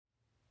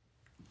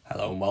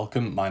Hello and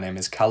welcome, my name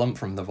is Callum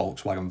from the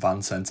Volkswagen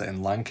Van Centre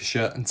in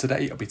Lancashire, and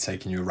today I'll be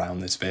taking you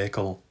around this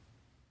vehicle.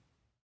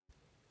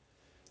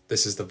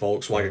 This is the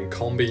Volkswagen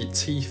Kombi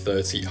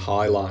T30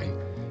 Highline.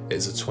 It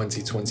is a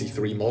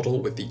 2023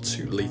 model with the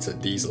 2-litre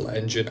diesel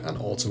engine and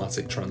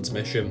automatic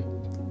transmission.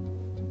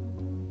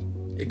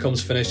 It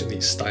comes finished in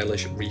the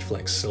stylish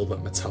reflex silver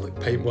metallic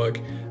paintwork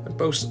and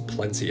boasts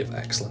plenty of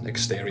excellent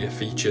exterior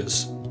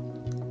features.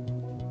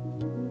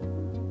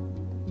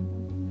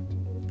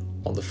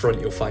 On the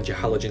front you'll find your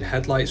halogen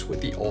headlights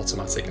with the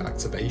automatic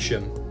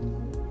activation.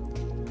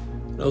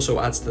 It also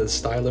adds to the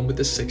styling with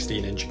the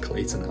 16-inch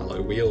Clayton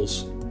alloy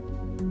wheels.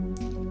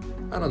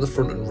 And on the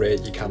front and rear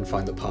you can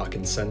find the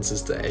parking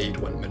sensors to aid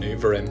when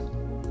manoeuvring.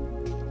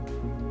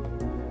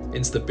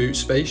 Into the boot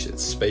space,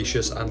 it's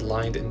spacious and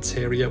lined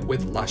interior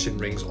with lashing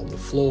rings on the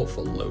floor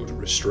for load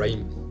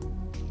restraint.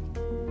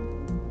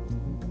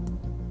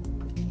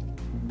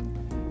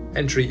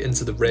 Entry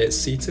into the rear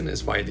seating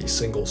is via the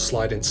single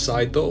sliding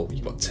side door.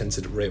 You've got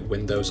tinted rear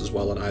windows as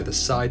well on either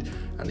side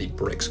and the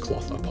bricks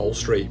cloth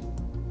upholstery.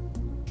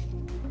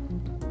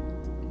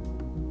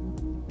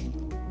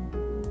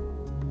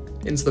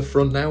 Into the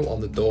front now, on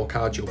the door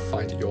card you'll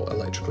find your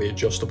electrically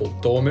adjustable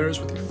door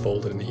mirrors with the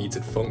folded and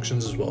heated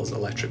functions as well as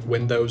electric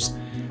windows.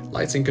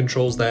 Lighting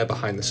controls there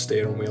behind the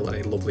steering wheel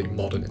and a lovely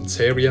modern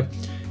interior.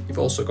 You've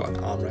also got an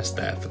armrest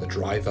there for the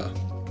driver.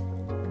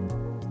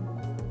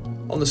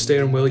 On the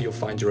steering wheel you'll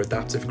find your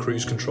adaptive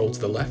cruise control to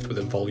the left with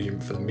a volume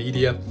for the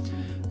media,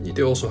 and you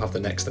do also have the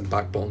next and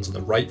back buttons on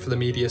the right for the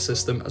media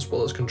system as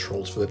well as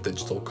controls for the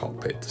digital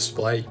cockpit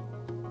display.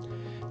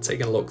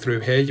 Taking a look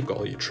through here you've got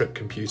all your trip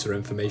computer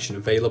information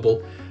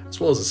available as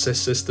well as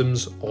assist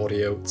systems,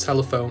 audio,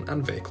 telephone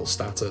and vehicle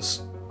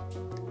status.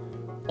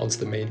 Onto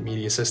the main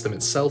media system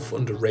itself,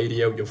 under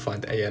radio you'll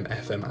find AM,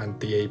 FM and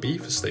DAB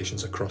for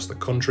stations across the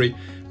country,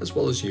 as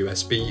well as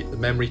USB, the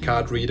memory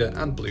card reader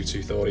and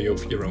Bluetooth audio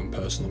for your own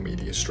personal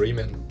media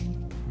streaming.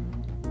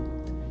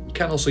 You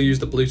can also use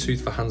the Bluetooth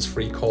for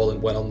hands-free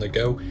calling when on the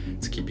go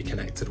to keep you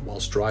connected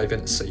whilst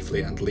driving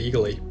safely and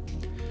legally.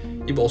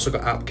 You've also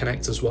got App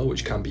Connect as well,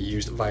 which can be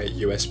used via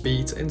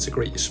USB to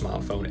integrate your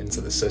smartphone into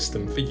the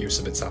system for use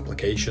of its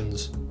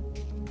applications.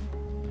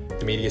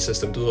 The media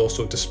system does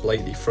also display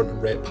the front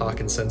and rear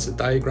parking sensor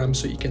diagram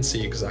so you can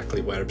see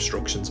exactly where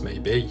obstructions may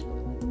be.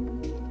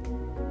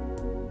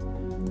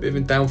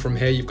 Moving down from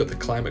here you've got the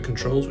climate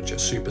controls, which are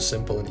super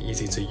simple and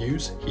easy to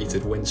use.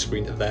 Heated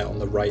windscreen there on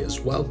the right as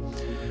well,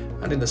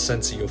 and in the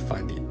centre you'll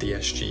find the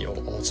DSG or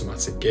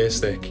automatic gear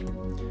stick.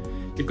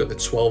 You've got the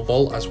 12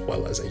 volt as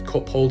well as a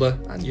cup holder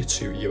and your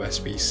 2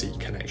 USB-C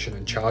connection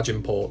and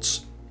charging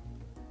ports.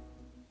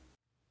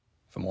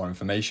 For more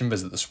information,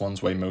 visit the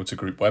Swansway Motor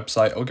Group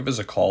website or give us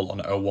a call on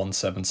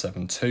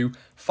 01772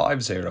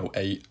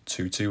 508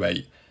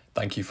 228.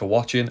 Thank you for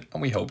watching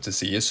and we hope to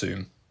see you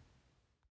soon.